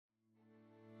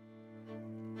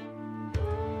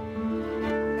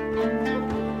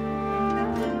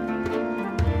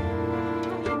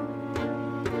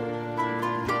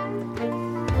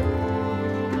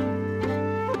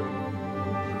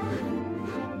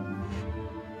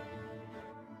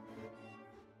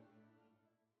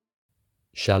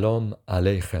Shalom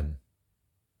Aleichem.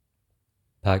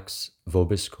 Pax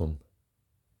Vobiscum.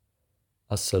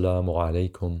 Assalamu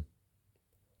Alaikum.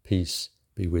 Peace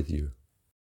be with you.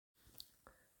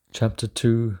 Chapter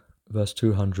 2, verse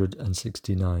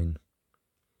 269.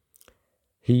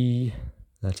 He,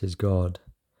 that is God,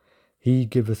 He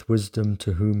giveth wisdom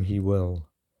to whom He will,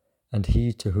 and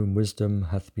he to whom wisdom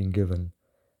hath been given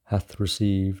hath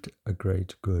received a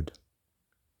great good.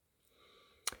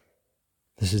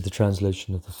 This is the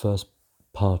translation of the first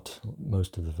part,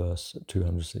 most of the verse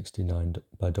 269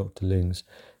 by Dr. Lings.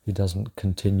 He doesn't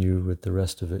continue with the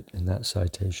rest of it in that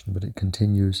citation, but it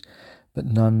continues, but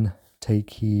none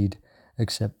take heed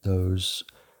except those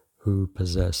who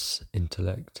possess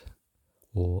intellect,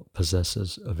 or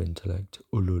possessors of intellect,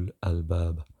 ulul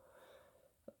albab.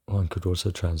 One could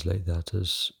also translate that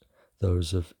as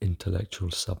those of intellectual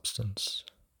substance.